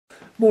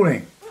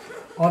Morning.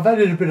 I've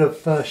added a bit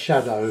of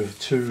shadow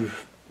to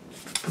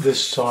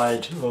this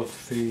side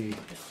of the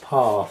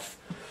path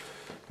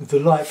with the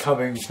light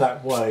coming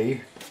that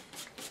way.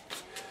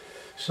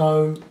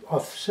 So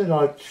I've said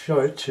I'd show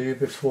it to you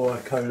before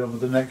I carry on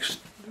with the next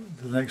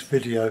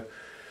video.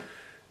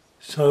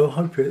 So I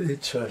hope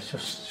it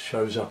just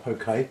shows up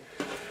okay.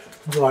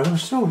 Right, I'm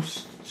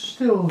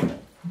still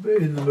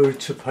in the mood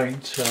to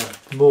paint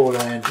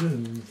moorland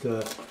and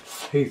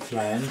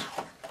heathland.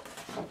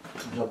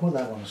 So I'll put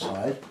that one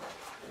aside.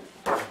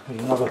 Got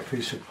another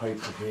piece of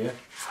paper here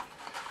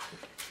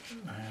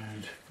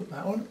and put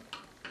that on.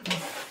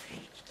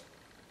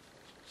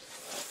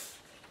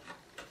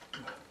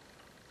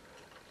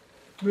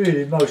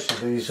 Really, most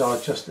of these are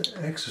just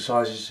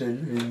exercises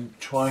in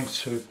trying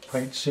to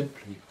paint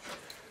simply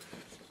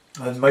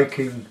and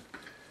making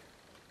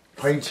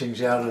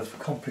paintings out of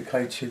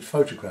complicated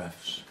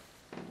photographs.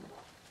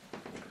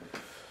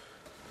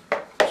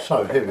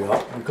 So here we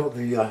are, we've got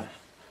the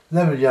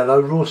lemon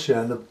yellow, raw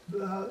cyan, the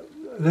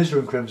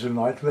alizarin crimson,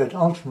 light red,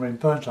 ultramarine,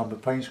 burnt umber,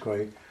 Payne's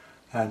grey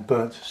and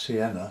burnt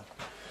sienna.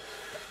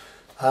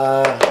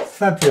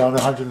 Fabrion,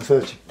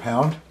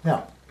 £130.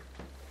 Now,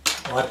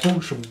 I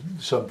bought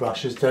some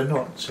brushes. They're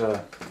not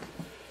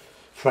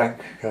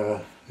Frank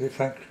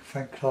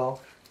Clark,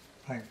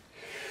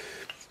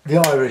 the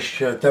Irish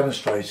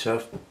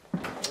demonstrator,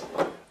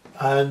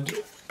 and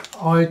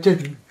I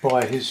didn't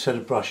buy his set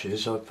of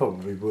brushes. I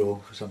probably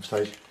will at some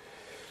stage,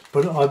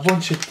 but I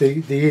wanted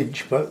the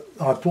inch. But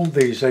I bought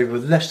these. They were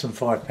less than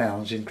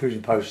 £5,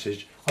 including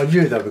postage. I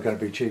knew they were going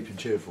to be cheap and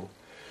cheerful.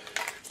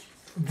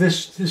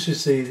 This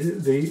is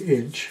the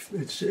inch.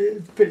 It's a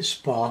bit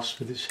sparse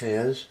with its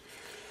hairs.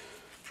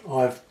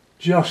 I've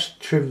just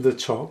trimmed the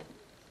top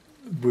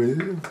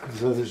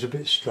so there's a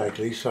bit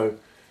straggly, so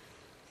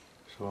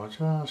I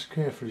just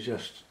carefully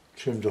just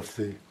trimmed off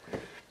the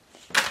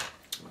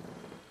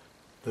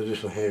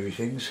little hairy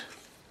things.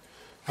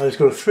 And it's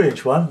got a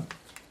 3-inch one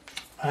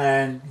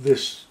and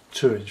this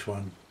 2-inch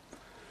one.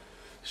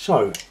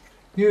 So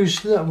use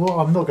that. Well,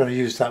 I'm not going to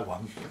use that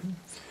one,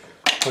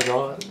 but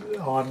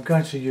I'm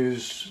going to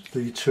use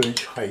the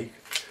 2-inch hake.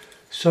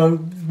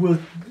 So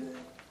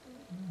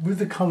with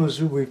the colours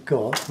that we've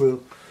got,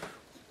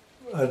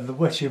 and the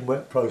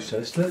wet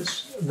process,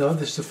 this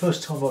is the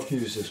first time I've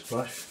used this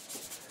brush,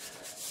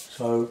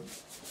 so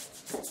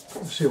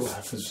we'll see what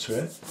happens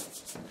to it.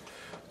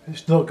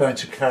 It's not going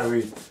to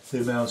carry the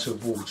amount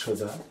of water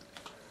that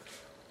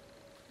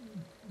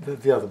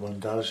the other one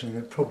does, and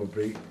it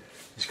probably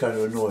is going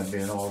to annoy me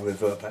and I'll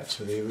revert back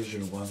to the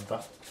original one,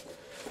 but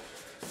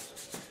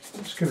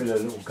let's give it a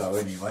little go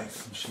anyway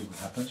and see what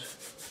happens.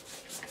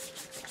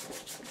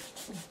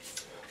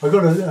 I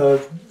got a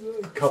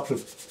couple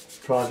of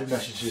private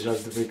messages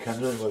over the weekend,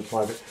 I don't know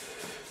private,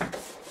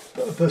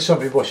 but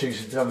somebody watching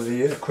some of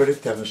the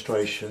acrylic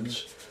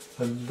demonstrations,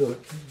 and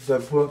they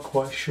weren't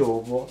quite sure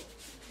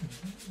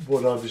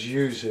what I was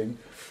using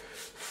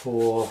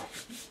for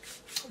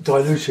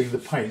diluting the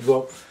paint.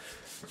 Well,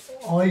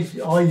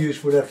 I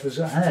use whatever's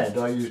at hand.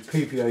 I use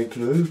PVA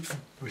glue,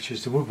 which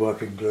is the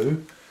woodworking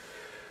glue,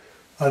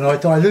 and I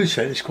dilute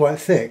it. It's quite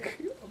thick.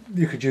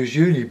 You could use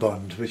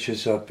Unibond, which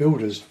is a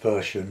builder's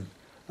version,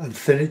 and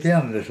thin it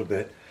down a little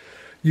bit.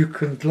 You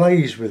can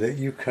glaze with it,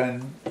 you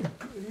can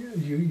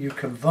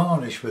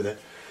varnish with it.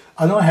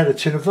 And I had a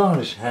tin of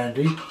varnish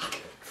handy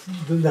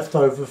left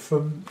over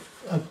from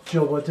a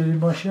job I did in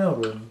my shower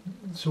room.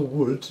 It's all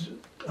wood,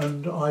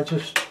 and I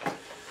just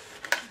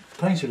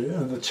painted it,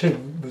 and the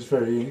tin was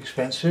very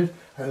inexpensive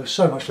and there was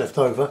so much left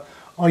over.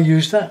 I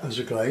used that as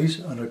a glaze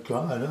and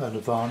a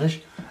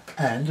varnish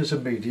and as a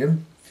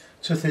medium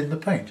to thin the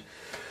paint.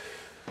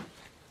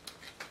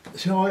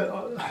 So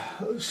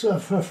a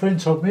friend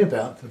told me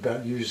about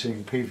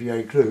using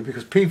PVA glue,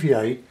 because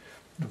PVA,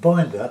 the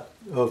binder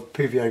of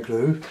PVA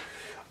glue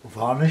or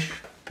varnish,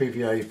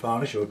 PVA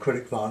varnish or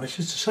acrylic varnish,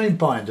 is the same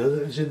binder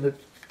that is in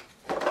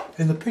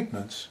the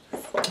pigments.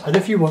 And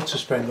if you want to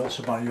spend lots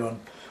of money on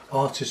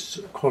artist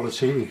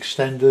quality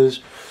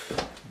extenders,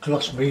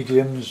 gloss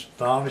mediums,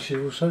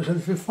 varnishes, so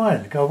you're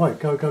fine. Go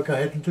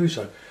ahead and do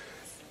so.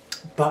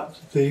 But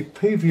the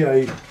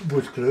PVA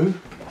wood glue,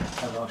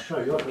 and I'll show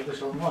you. I got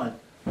this online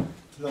a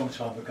long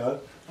time ago.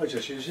 I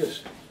just use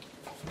this,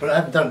 but I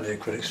haven't done the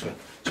acrylics for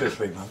 2 or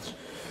 3 months.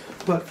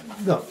 But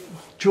look,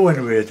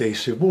 joinery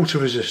adhesive, water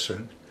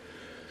resistant,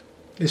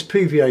 is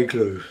PVA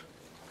glue.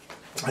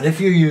 And if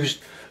you use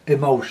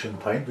emulsion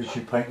paint, which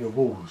you paint your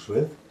walls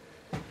with,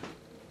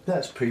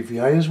 that's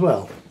PVA as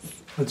well.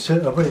 And so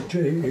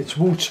it's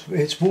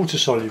water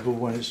soluble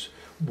when it's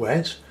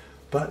wet,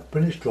 but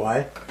when it's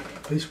dry,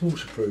 it's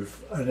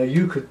waterproof. And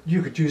you could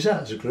use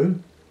that as a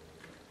glue,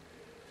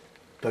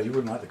 but you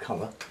wouldn't like the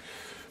colour.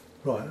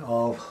 Right,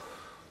 I'll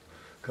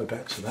go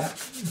back to that.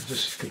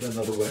 Just give it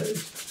another wet.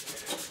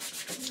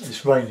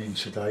 It's raining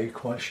today,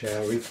 quite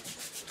showery.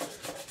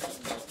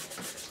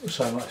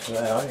 So much for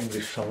our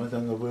English summer,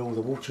 then the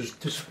water's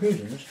disappeared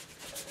in it.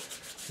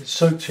 It's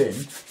soaked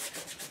in.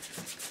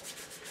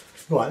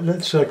 Right,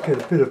 let's get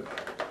a bit of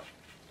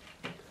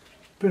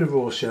bit of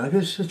raw sienna.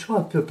 Let's try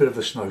a bit of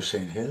a snow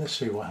scene here. Let's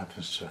see what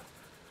happens to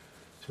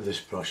this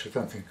brush. I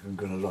don't think I'm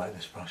going to like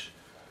this brush.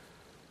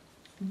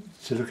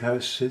 So look how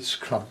it's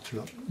clumped.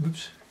 Look,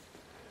 oops.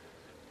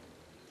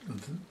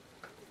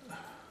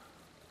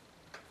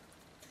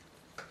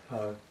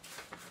 Well,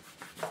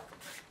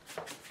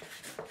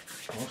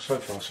 so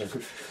far so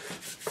good.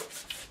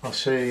 I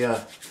see.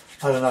 I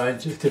don't know.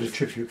 He did a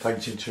tribute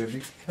painting to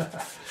me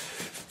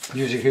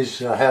using his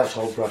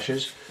household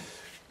brushes.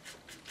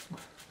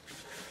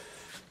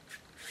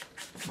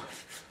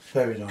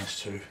 Very nice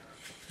too.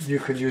 You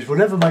can use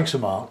whatever makes a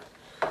mark.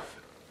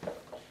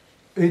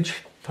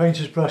 Each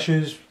painter's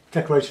brushes,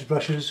 decorator's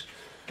brushes,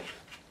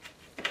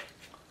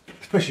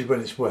 especially when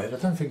it's wet. I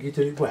don't think he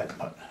did it wet,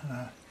 but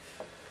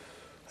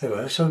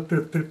anyway. So a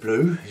bit of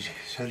blue. He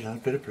said a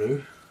bit of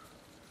blue.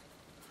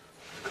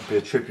 Could be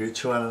a tribute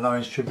to Alan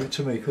Owen's tribute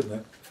to me, couldn't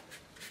it?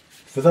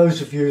 For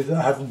those of you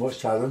that haven't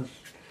watched Alan,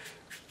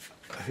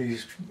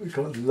 he's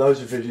got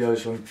loads of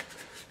videos on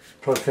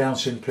profound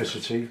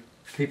simplicity,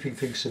 keeping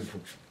things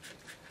simple.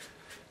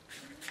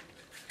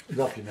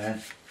 Lovely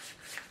man,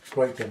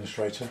 great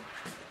demonstrator.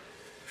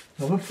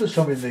 Now we'll put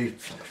some in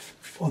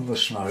on the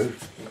snow.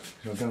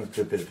 I'm going to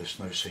do a bit of a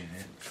snow scene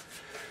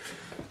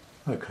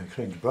here. Okay,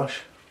 clean the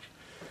brush.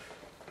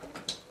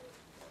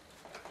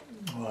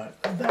 Right,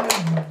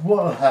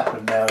 what will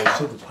happen now is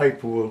that the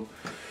paper will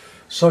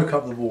soak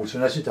up the water,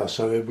 and as it does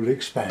so, it will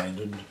expand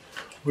and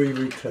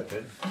re-clip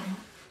it.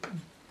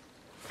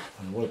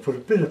 And I want to put a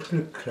bit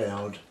of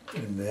cloud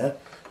in there.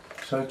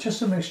 So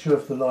just a mixture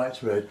of the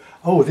light red.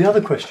 Oh, the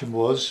other question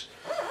was,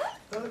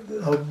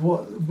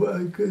 what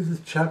the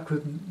chap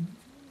couldn't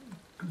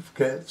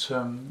get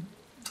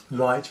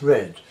light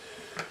red.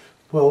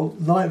 Well,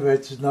 light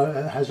red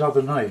has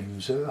other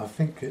names. I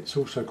think it's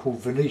also called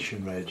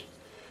Venetian red.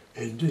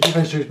 It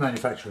depends who's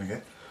manufacturing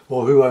it,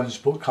 or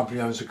what company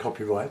owns the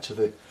copyright to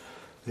the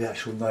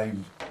actual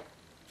name.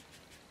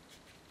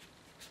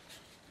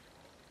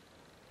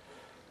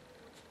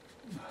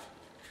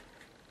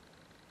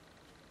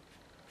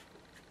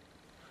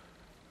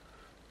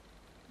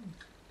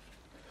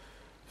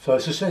 So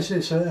it's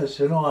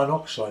an iron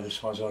oxide as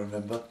far as I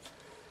remember.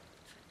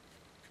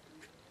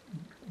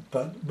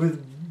 But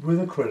with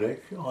acrylic,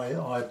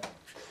 I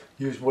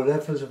use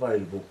whatever's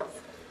available.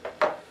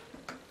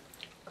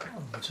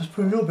 I'll just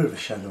put a little bit of a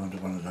shadow under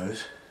one of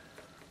those.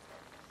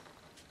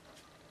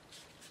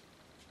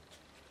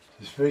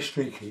 It's very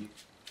streaky.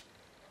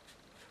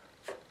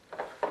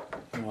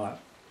 Right.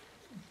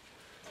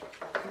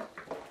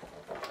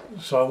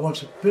 So I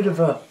want a bit of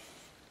a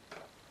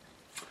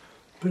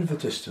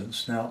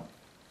distance now.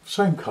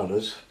 Same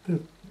colours, bit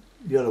of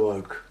yellow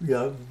oak,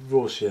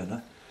 raw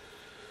sienna.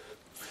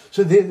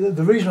 So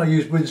the reason I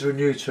use Winsor &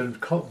 Newton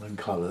Cotman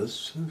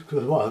colours,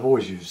 because I've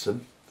always used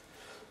them.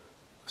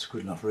 That's a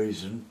good enough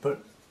reason.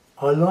 But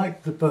I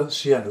like the burnt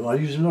sienna. I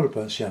use a lot of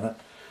burnt sienna,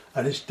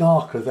 and it's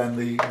darker than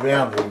the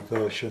roundwood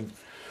version.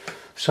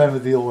 Same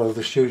with the oil,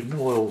 the student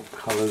oil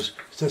colours.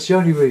 So that's the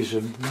only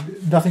reason.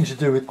 Nothing to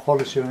do with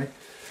quality or anything.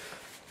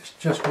 It's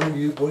just what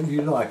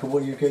you like and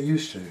what you get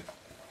used to.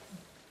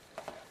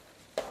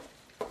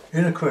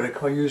 In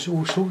acrylic I use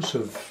all sorts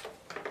of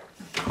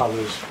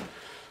colours.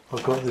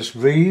 I've got this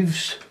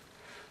Reeves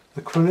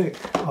acrylic,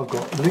 I've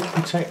got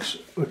Liquitex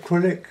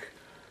acrylic,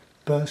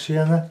 burnt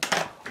sienna,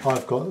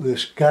 I've got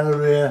this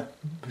Galleria,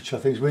 which I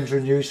think is Winsor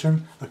 &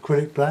 Newton,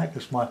 acrylic black,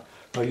 that's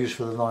I use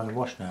for the line and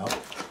wash now.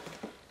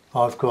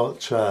 I've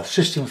got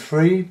System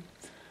 3,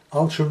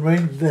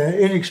 Ultramarine, they're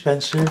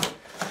inexpensive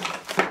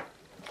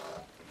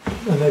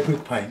and they're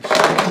good paints.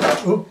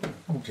 Oh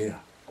dear.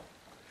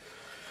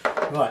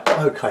 Right,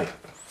 okay.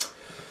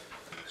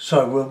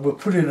 So we'll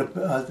put in a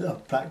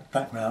black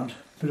background,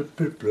 bit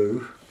of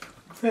blue.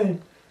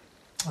 Then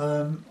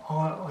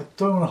I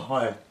don't want a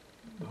high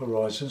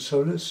horizon,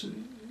 so let's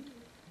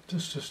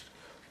just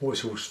oh,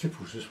 it's all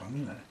stipples this one,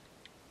 isn't it?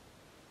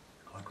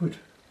 Quite good.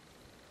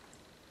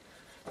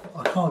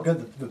 I can't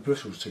get the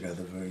bristles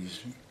together very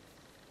easily.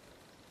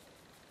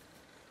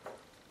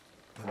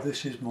 But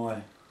this is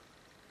my.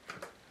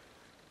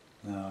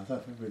 No, I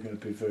don't think we're going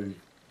to be very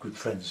good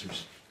friends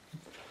with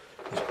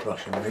this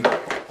brush and me.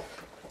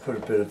 Put a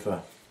bit of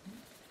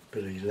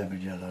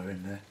lemon yellow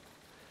in there.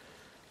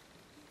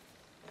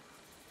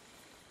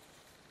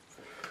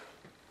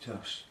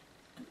 Just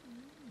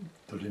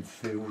put in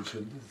fields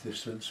in the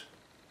distance.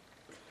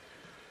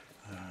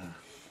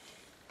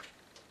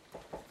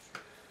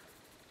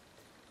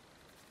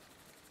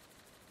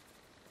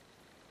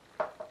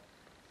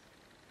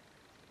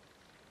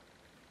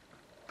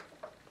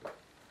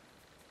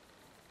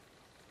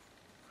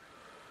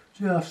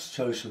 Just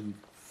show some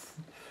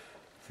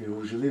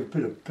fields. You leave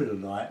a bit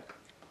of light,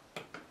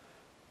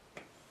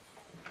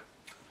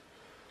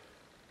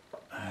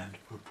 and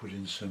we'll put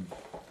in some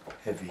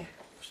heavy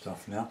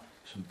stuff now.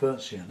 Some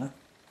burnt sienna, and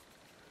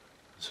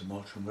some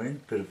ultramarine,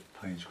 bit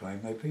of Payne's grey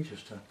maybe,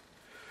 just to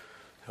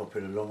help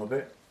it along a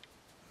bit.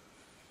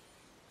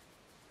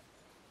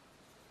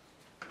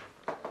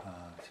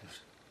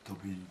 Just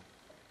dub in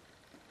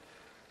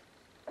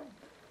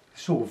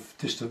sort of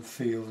distant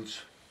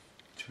fields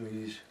to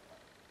trees.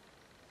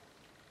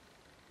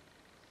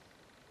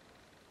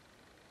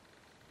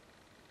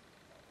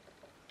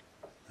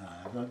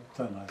 No,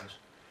 don't like this.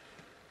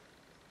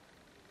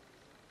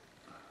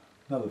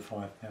 Another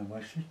 £5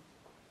 wasted.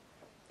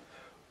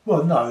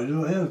 Well, no,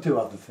 he'll do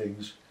other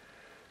things.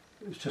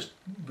 It's just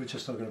we're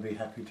just not going to be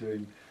happy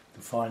doing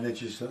the fine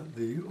edges that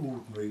the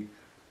ordinary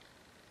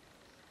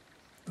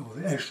or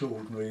the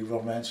extraordinary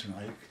romance and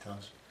hake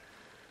does.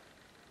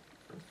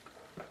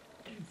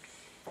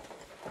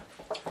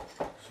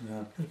 So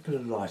now a bit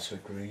of lighter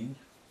green.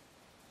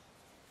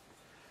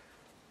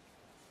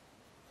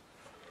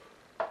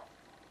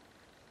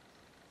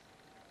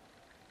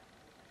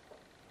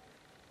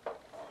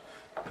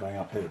 Going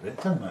up here a bit,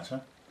 doesn't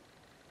matter.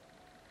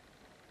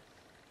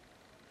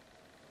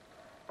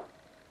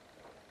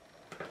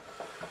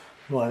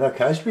 Right,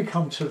 okay, as we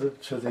come to the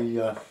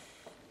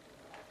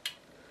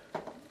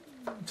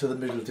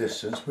middle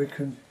distance, we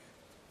can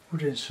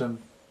put in some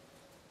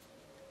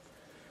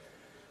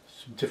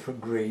different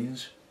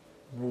greens,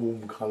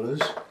 warm colours.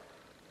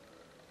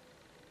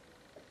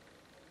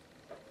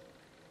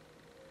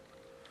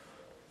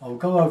 I'll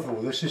go over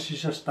all this is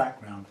just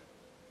background.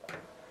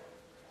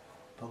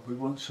 But we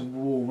want some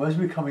warm, as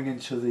we're coming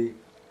into the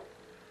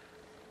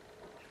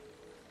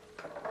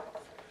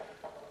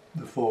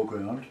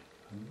foreground,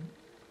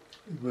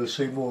 we'll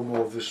see more and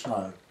more of the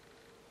snow.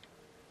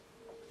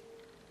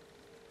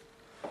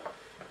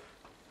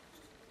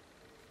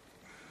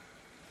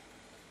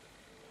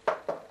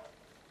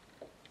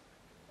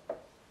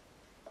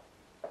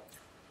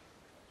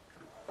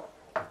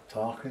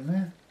 Dark in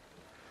there.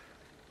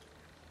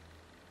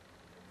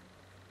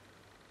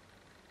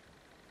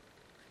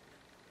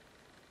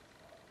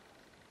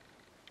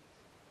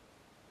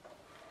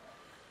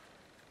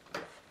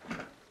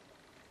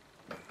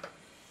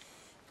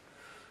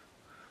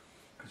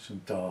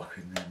 Some dark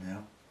in there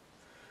now.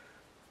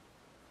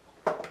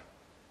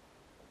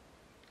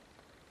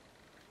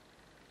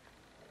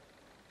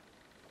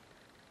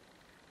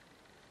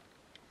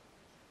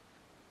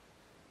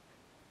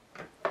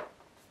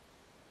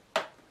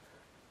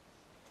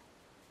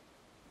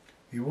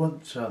 You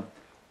want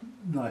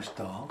nice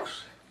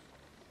darks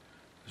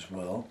as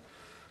well,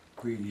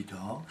 greeny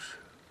darks.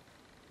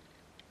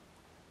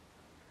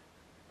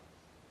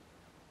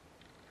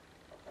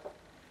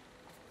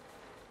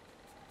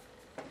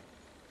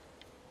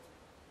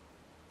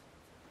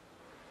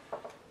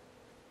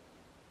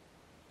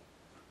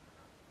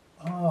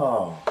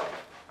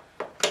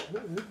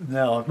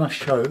 Now I must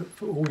show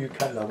for all you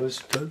cat lovers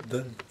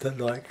that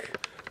like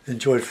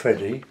enjoyed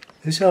Freddie.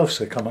 This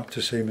Elsa come up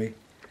to see me.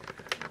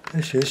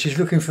 There she is. She's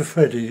looking for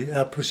Freddie,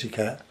 our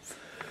pussycat,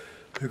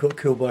 who got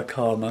killed by a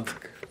car a month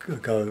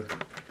ago.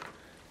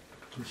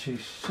 And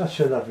she's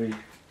such a lovely.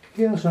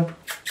 Elsa.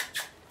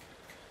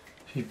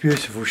 She's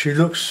beautiful. She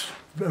looks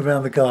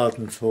around the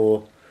garden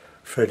for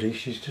Freddie.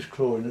 She's just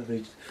crawling at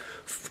the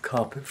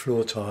carpet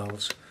floor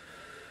tiles.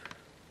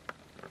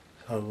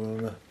 So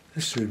we'll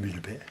let's zoom in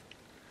a bit.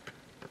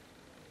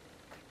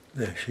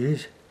 There she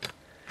is.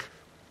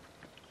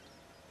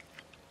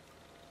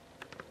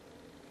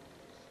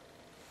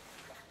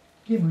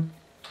 She's a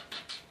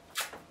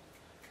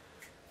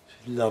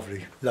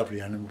lovely, lovely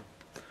animal.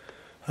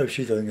 Hope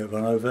she doesn't get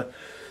run over.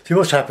 See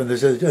what's happened,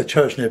 there's a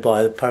church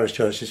nearby, the parish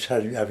church is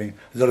having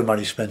a lot of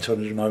money spent on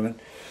it at the moment.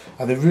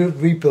 And they're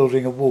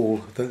rebuilding a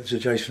wall that's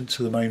adjacent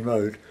to the main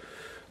road.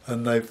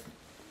 And they've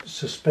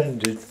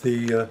suspended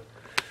the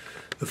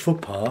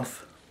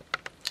footpath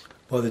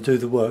while they do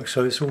the work,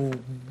 so it's all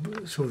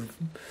sort of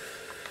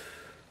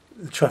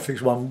the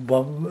traffic's what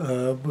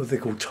they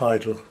call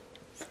tidal.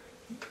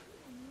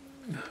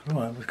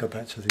 Right, let's go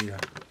back to the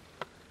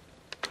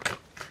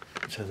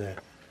to there.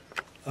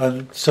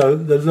 And so a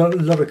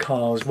lot of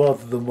cars,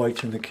 rather than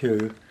wait in the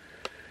queue,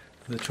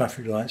 the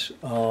traffic lights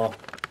are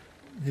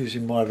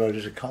using my road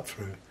as a cut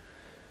through.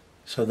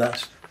 So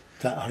that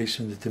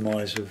hastened the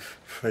demise of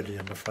Freddie,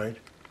 I'm afraid.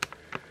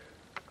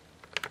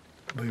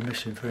 We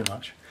miss him very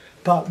much.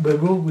 But we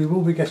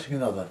will be getting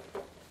another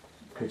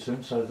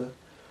kitten so that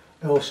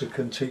Elsa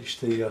can teach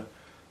the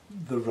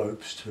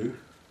ropes too.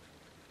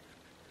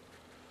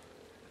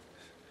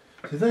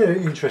 So they are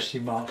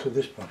interesting marks of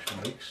this brush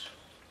makes.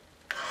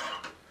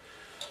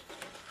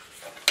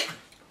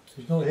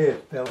 She's not here,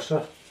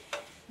 Elsa.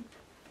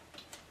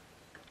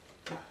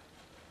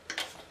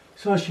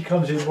 So as she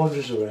comes in,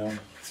 wanders around,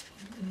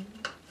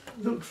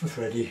 look for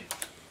Freddie.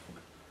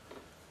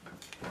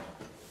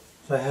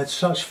 They had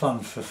such fun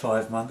for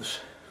 5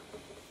 months.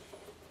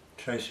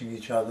 Chasing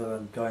each other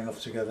and going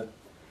off together.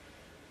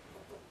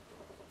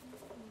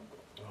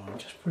 I'm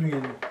just putting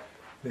in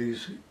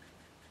these.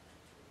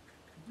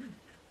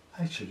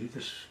 Actually,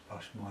 this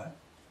brush might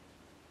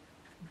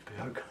be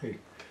okay.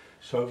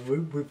 So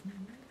we've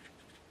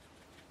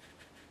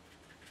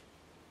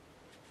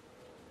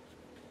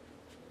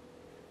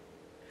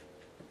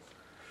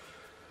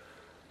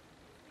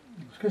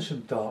let's get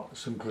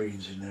some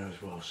greens in there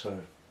as well. So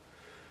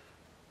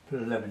a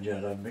bit of lemon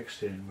yellow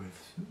mixed in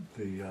with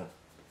the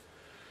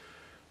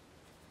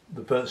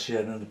burnt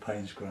sienna and the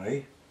Payne's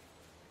grey.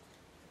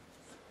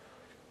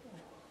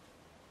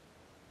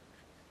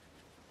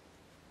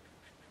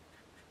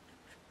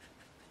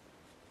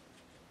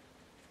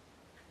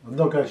 I'm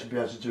not going to be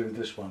able to do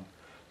this one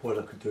what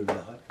I could do with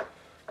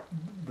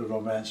the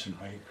romance and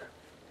hake.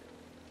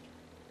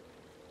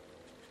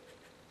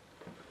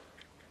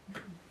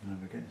 Now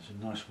we're getting some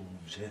nice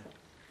warms here.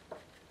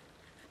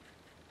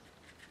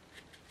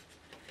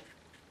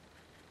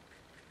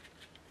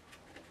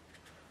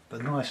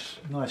 But nice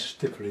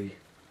stiffly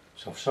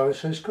stuff. So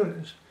it's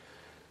good.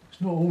 It's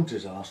not all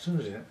disaster,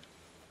 is it?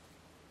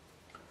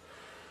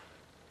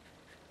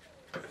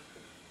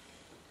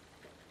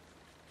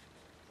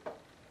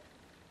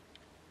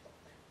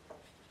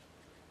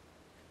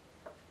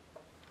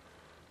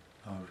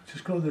 Oh,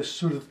 just got this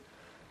sort of.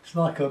 It's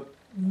like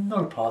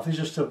not a path. It's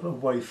just a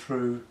way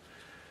through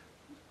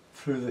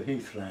the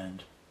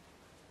heathland.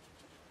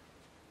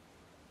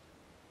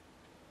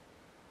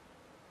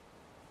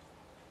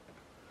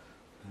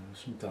 There's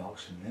some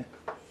darks in there.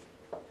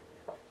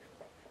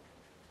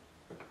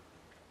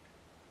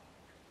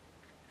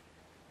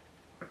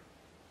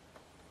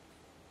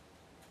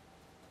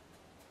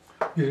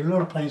 Using a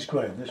lot of Payne's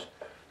grey in this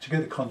to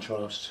get the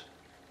contrast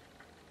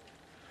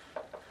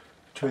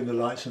between the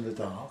lights and the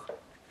dark.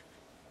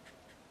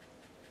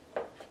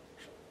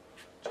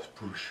 Just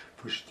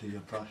push the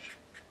brush.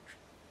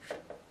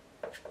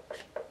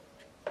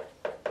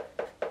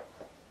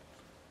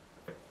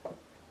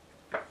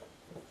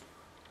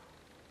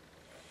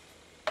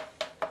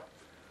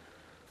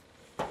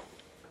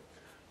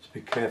 Just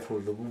be careful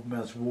of the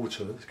amount of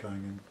water that's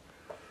going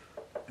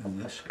in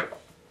this.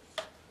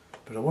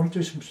 But I want to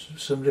do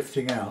some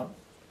lifting out.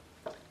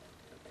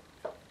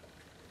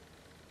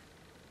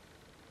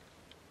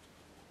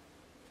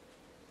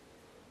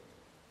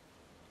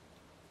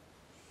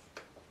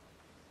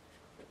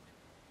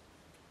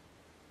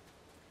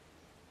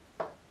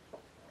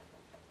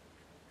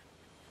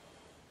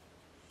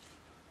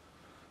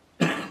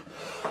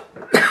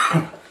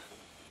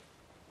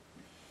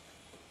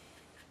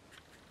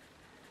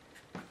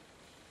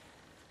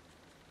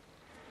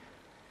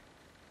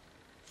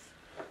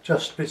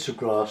 Just bits of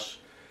grass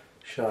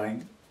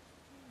showing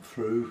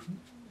through.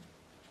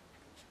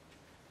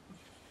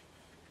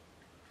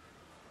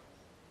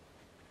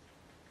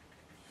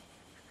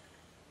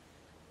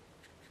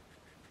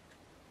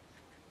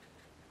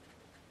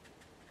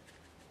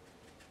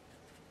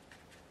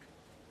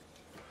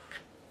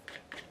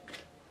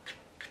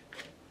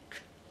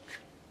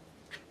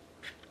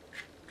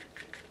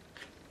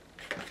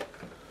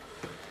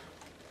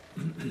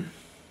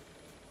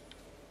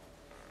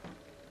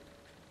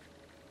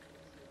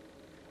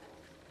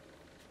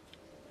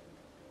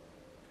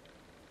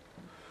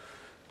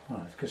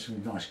 Right, let's get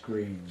some nice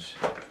greens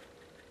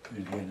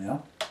in here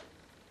now.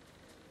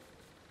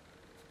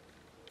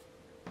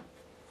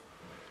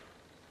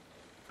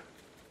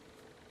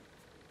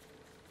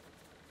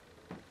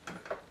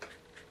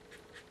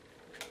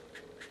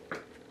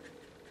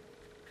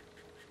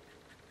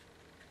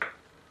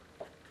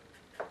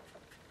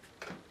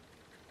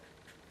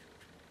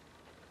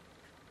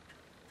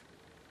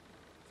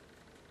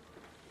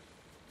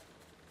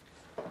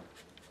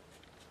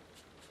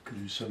 Could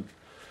do some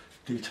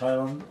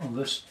detail on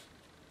this,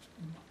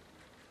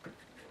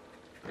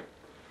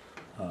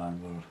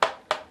 and we'll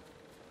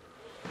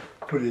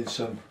put in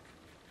some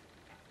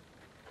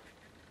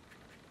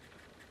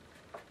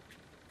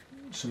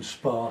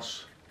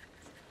sparse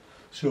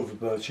silver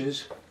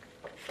birches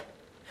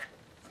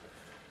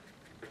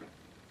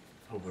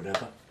or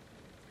whatever.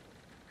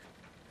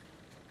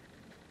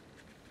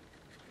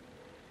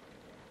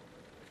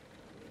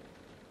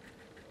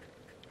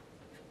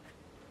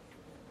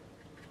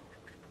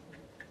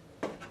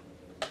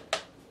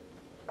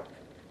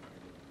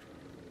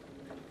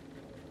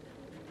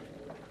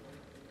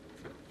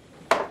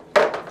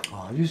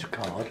 I'll use a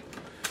card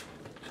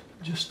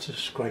just to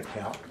scrape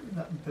out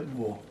that bit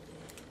more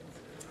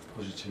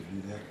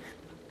positively there.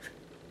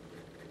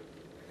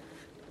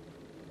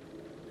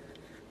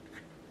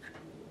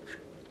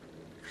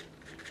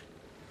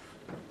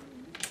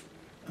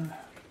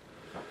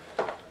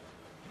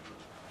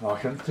 I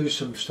can do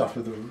some stuff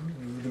with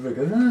the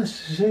rigger. No,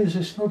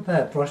 it's not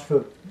bad brush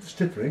for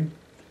stippling.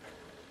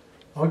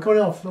 I got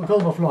it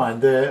offline.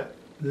 They're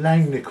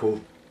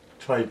Langnickel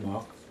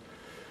trademark.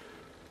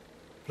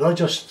 But I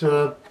just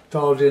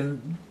dialed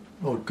in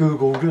or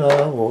Googled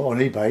or on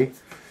eBay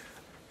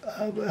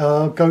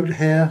goat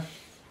hair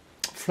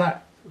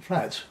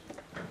flats.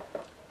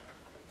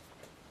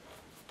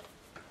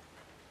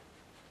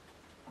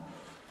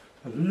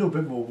 A little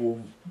bit more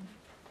warm.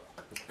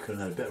 Can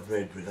add a bit of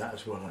red with that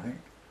as well, I think.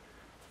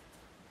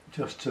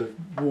 Just to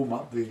warm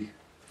up the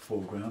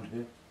foreground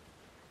here.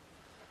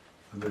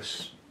 And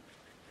this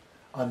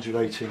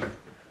undulating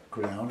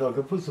ground. I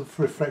can put the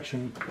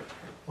reflection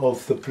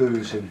of the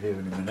blues in here in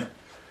a minute.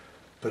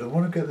 But I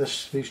want to get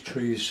these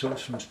trees, some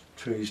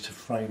trees to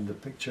frame the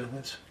picture.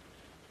 That's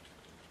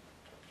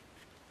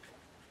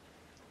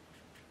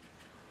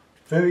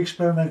very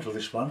experimental,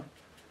 this one.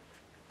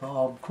 But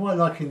I'm quite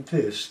liking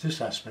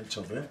this aspect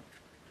of it.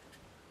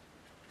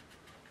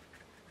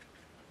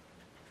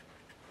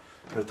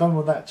 But I don't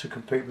want that to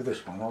compete with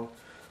this one.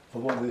 I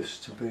want this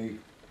to be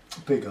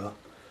bigger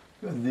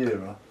and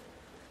nearer.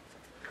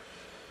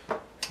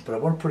 but I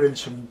want to put in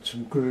some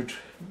good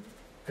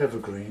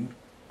evergreen,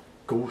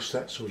 gorse,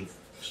 that sort of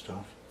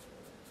stuff.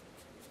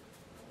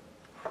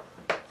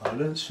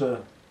 Let's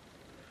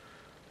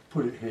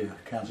put it here,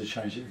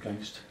 counterchange it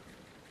against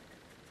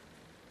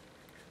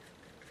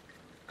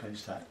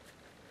that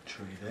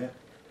tree there.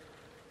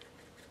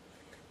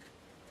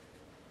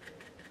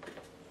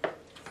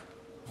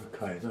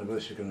 Okay, I don't know what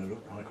this is going to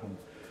look like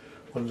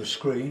on the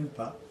screen,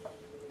 but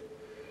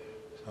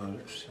so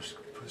let's just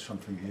put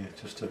something here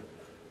just to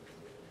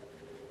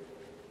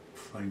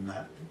frame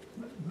that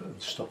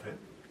and stop it.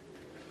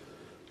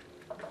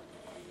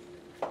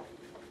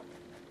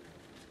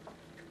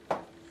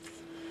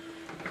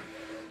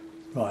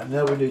 Right,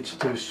 now we need to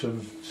do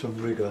some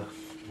rigger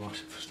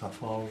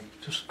stuff. I'll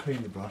just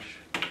clean the brush.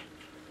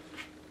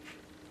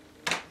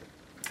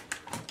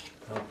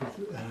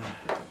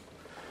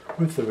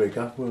 With the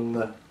rigger,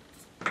 we'll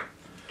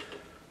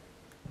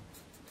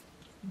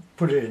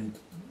put it in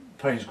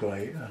Payne's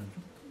Grey and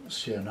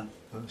sienna,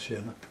 burnt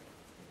sienna.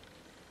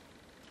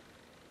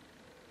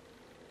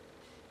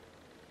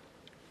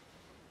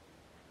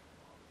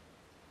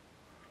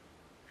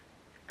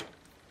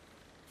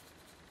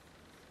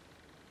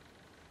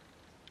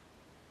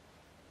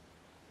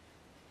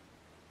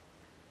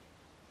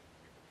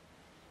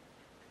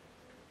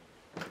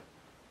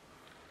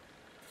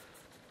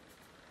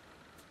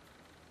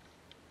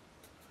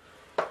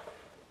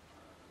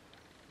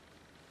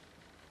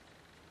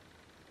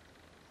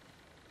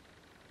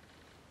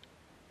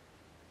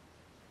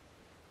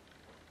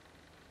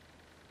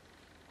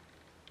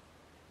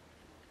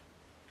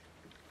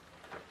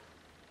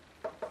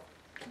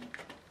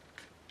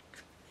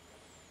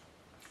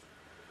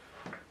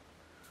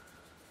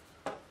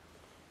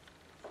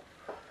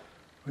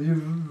 When you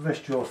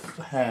rest your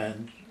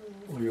hand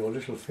or your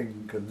little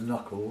finger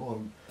knuckle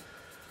on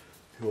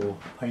your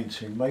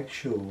painting, make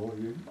sure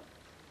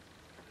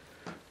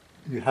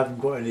you haven't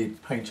got any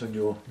paint on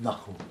your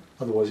knuckle,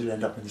 otherwise you'll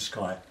end up in the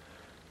sky.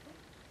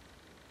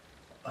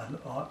 And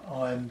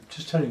I'm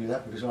just telling you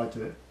that because I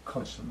do it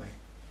constantly.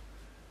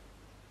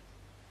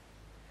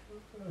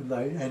 And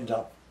they end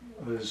up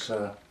as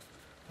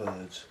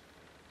birds.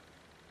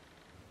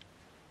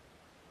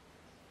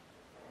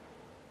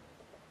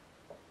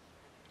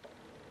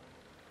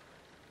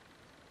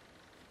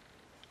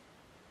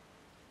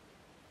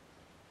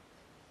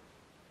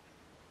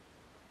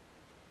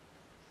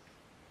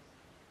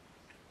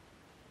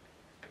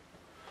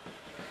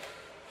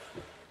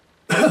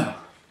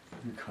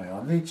 Okay,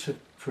 I need to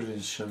put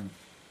in some,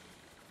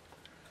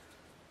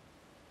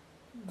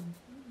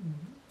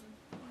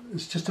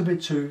 it's just a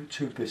bit too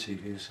bitty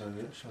here, so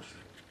let's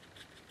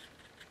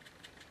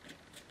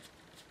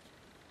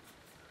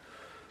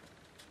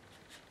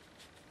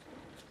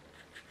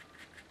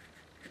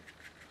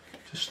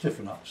just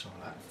stiffen up some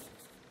of that.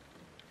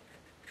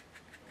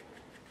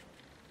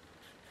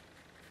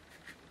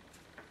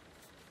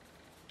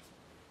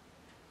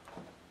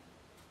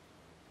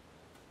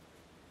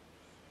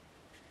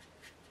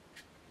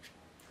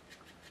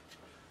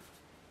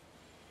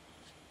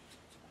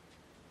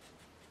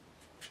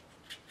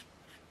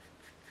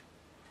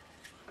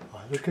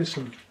 Look at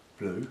some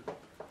blue.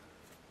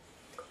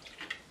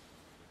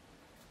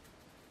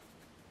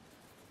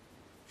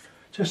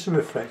 Just to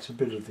reflect a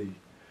bit of the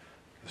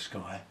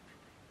sky.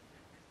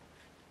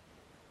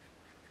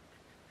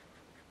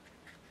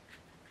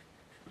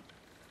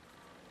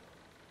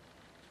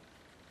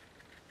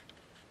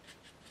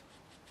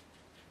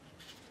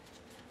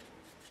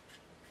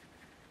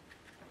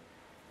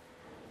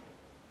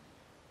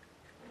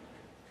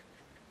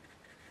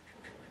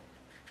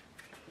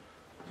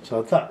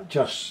 So that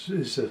just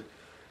is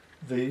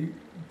the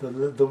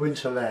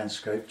winter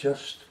landscape,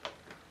 just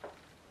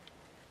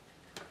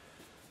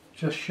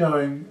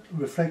showing,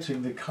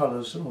 reflecting the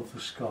colours of the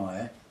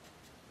sky.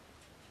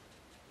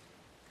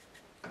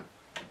 A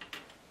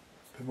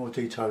bit more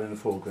detail in the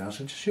foreground.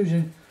 So just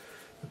using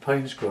the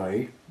Payne's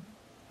Grey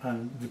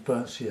and the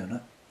burnt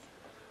sienna,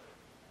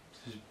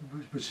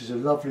 which is a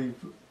lovely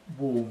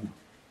warm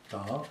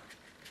dark.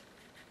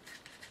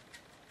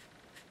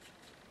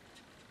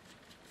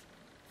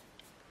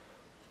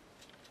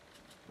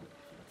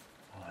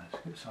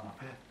 Get some up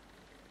here.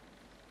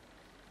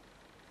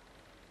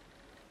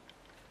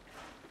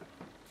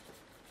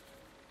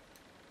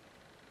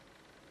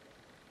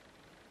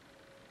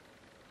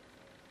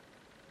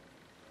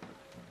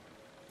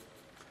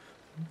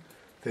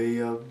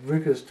 The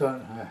riggers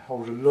don't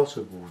hold a lot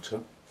of water,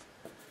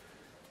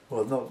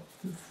 well not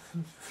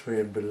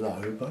 3 and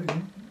below, but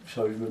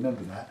so you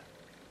remember that.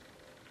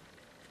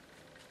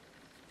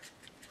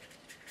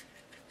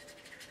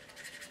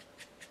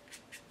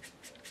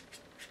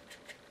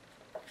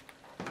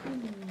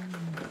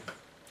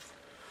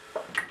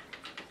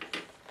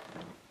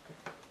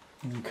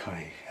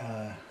 Okay,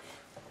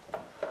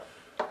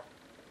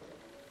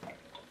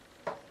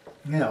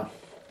 now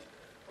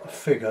a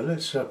figure,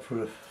 let's put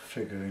a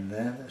figure in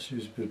there. Let's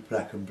use a bit of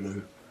black and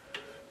blue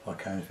if I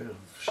can, if it'll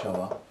show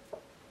up.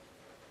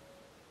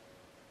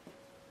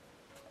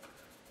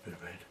 A bit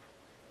of red.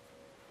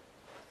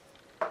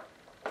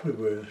 Put it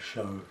where it'll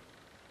show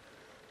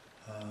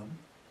Um,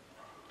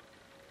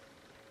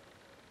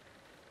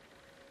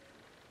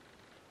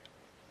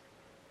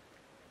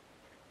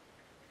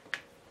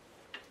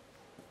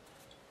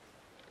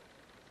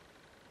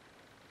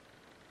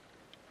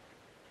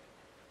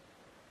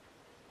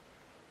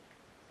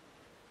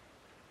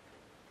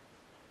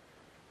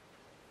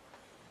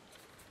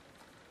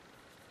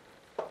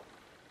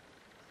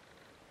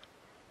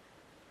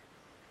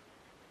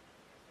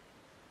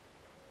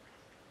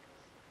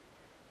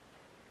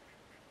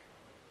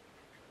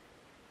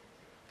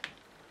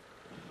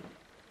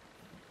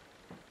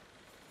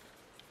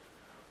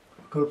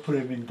 I've got to put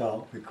him in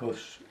dark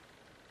because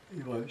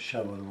he won't show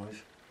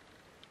otherwise.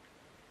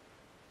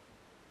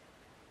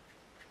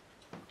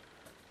 I'm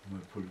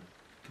going to put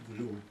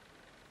the little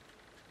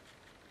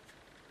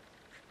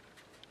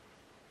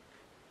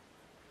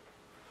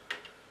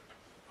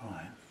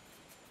right.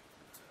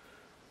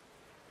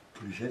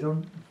 Put his head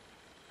on.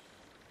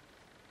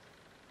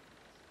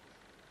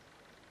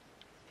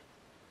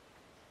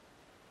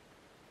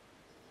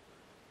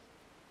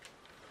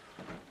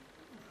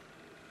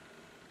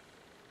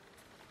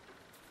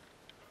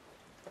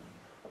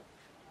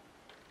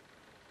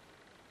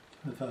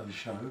 That'll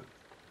show.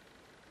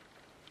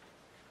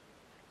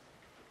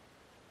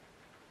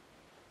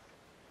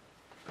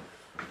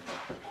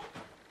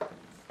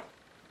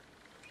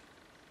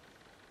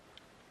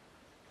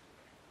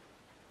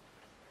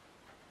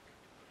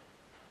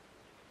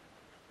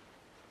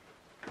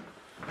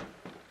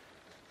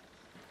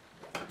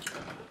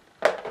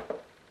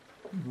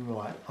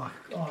 Right,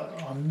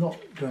 I'm not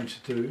going to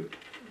do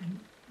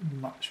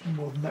much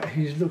more than that.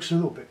 He looks a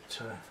little bit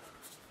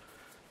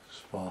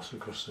sparse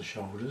across the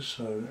shoulders,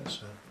 so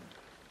that's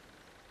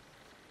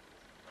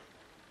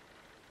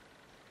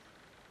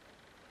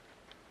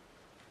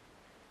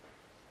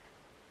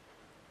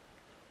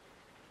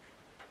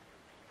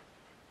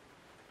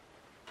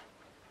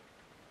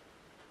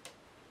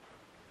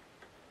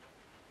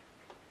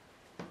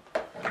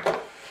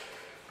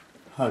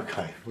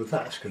okay. Well,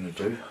 that's going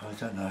to do. I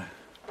don't know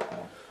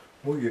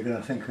what you're going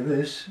to think of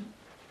this,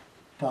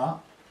 but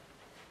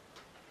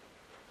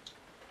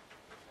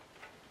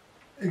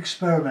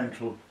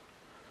experimental.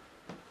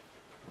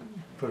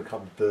 Put a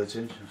couple of birds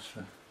in.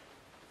 See,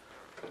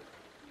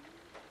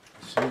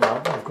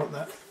 I've got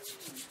that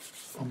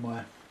on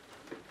my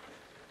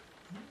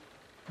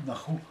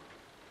knuckle.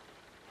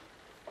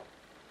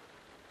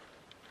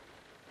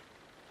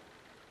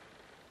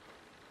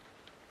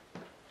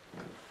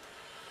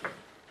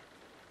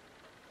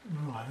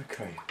 Right,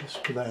 okay, let's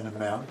put that in a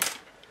mount.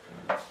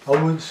 I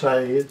wouldn't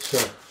say it's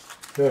a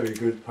very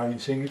good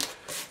painting,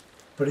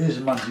 but it is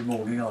a Monday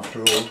morning after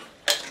all.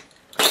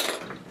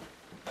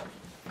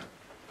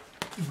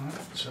 Right,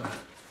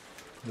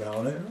 lay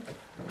on it.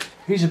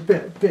 He's a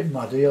bit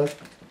muddy. I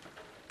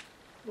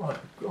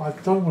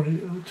don't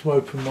want to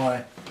open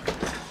my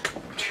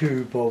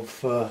tube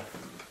of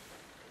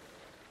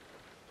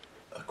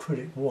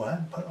acrylic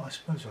white, but I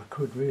suppose I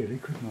could really,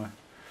 couldn't I?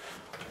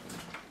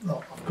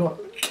 No, I've got,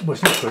 well,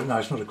 it's not acrylic, no,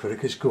 it's not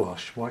acrylic, it's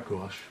gouache, white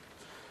gouache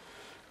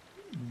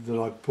that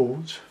I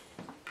bought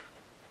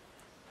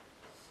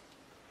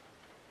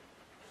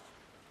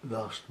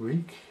last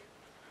week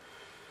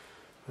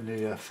for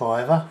nearly a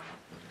 £5.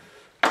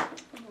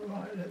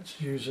 Right, let's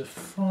use a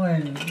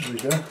fine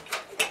rigger,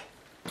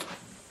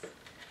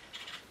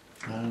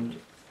 and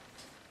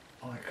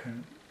I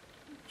can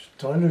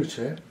dilute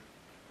it,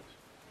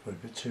 but a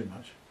bit too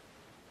much.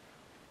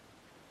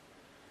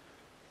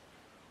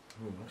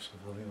 Oh, I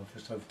think I've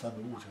just overdone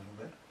the water a little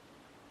bit.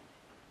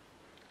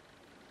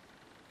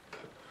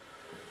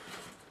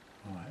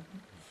 Right,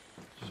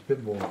 just a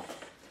bit more.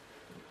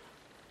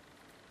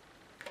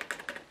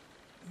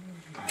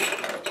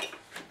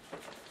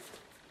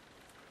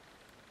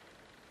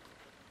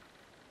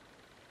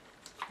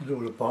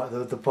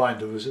 The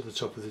binder was at the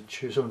top of the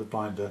tube, some of the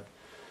binder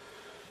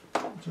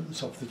was at the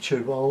top of the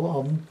tube.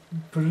 I'll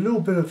put a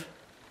little bit of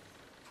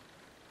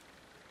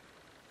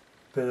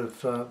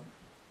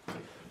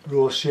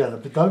raw sienna,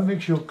 but don't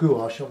mix your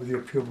gouache up with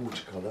your pure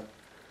watercolour.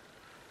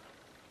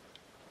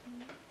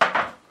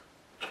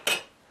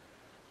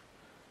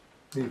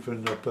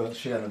 Even the burnt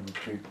sienna would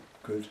be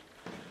good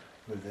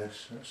with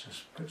this. Let's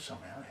just put some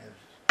out here.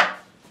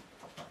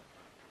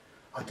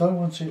 I don't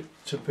want it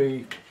to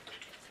be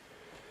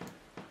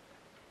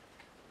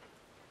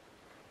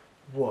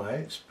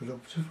white, but I'll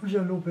just put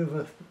a little bit of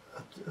a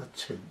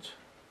tint.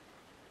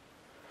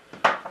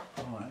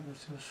 Alright,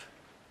 let's just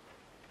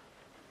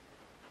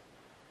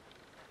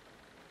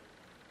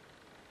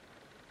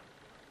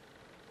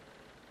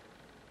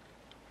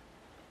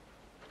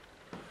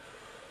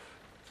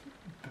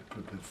put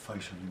a bit of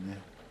face on in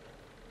there.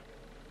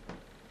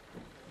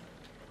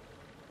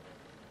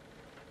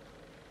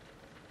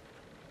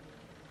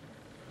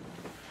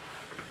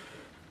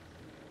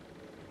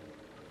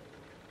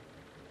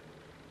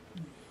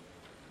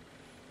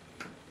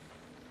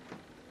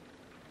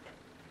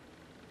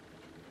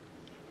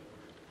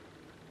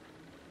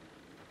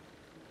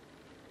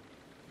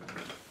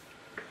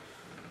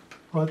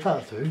 Right,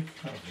 that'll do.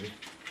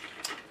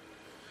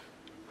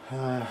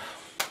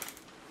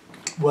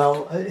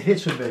 Well,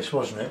 hit and miss,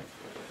 wasn't it?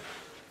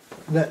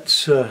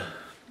 Let's, oh,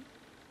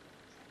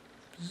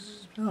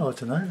 I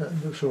don't know,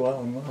 that looks all right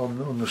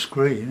on the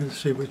screen. Let's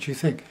see what you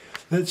think.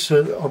 Let's,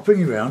 I'll bring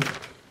you round,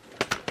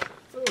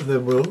 and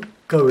then we'll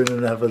go in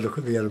and have a look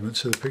at the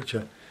elements of the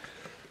picture.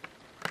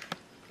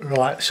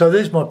 Right, so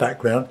there's my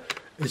background.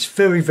 It's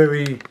very,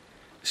 very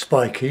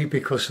spiky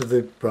because of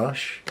the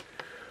brush,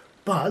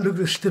 but look at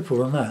the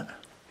stipple on that.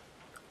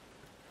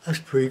 That's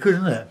pretty good,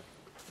 isn't it?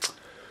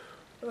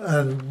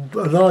 And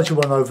a larger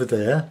one over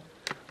there,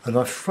 and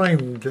I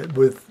framed it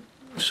with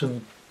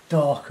some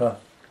darker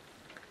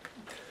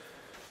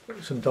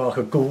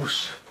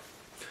gorse.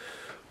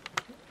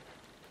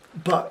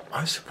 But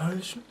I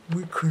suppose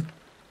we could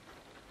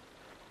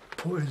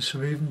put in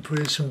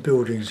some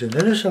buildings in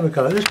there. Let's have a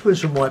go. Let's put in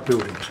some white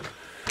buildings.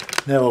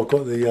 Now I've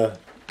got the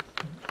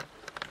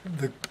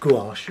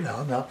gouache. Now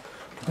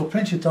I've got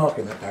plenty of dark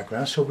in the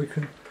background, so we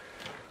can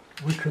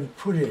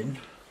put in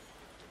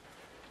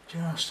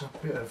just a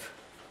bit of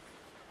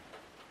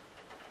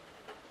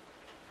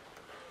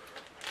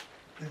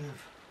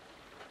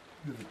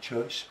a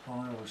church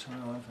spire or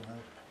something. I don't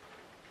know.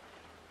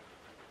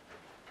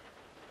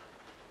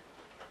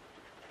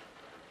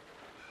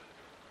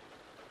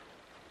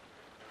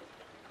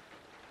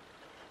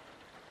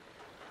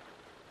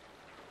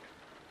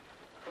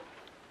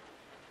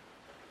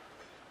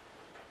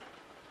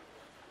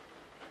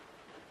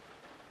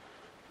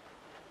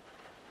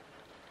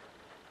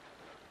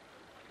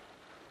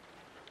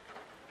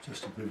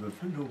 Just a bit of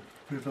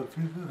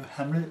a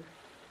hamlet.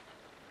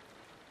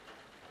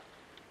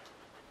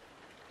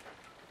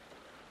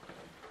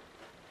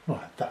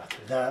 Right, that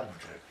will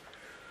do.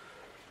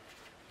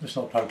 Let's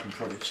not poke and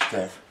prod it to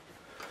death.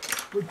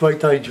 But great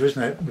danger,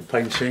 isn't it, with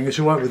painting? It's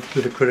alright with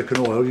acrylic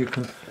and oil, you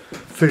can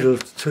fiddle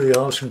to the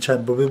arse and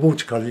temper. With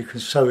watercolour you can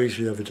so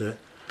easily overdo it.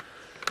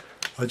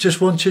 I just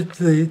wanted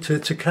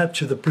to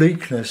capture the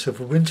bleakness of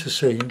a winter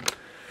scene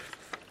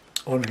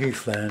on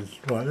heathland.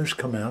 Right, let's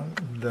come out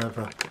and have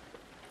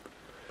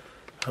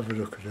a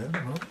look at it.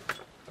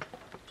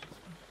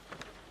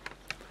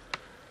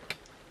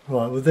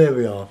 Right, well there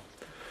we are.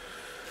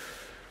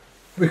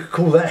 We could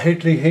call that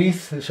Headley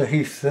Heath. It's a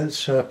heath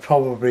that's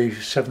probably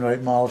 7 or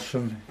 8 miles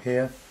from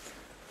here,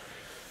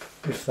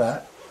 if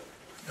that.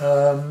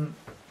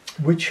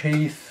 Which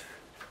heath?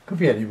 Could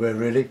be anywhere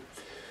really.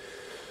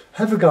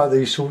 Have a go at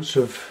these sorts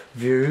of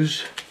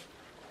views.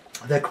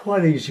 They're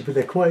quite easy, but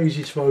they're quite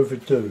easy to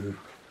overdo.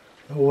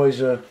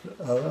 Always a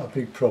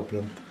big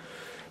problem.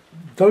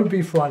 Don't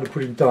be frightened of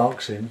putting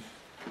darks in,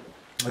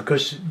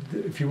 because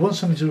if you want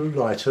something to look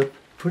lighter,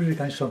 put it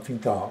against something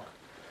dark.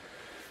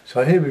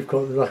 So here we've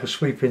got like a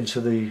sweep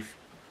into the,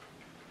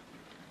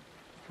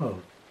 well,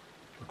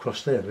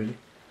 across there really.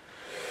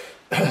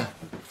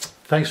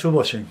 Thanks for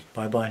watching.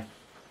 Bye bye.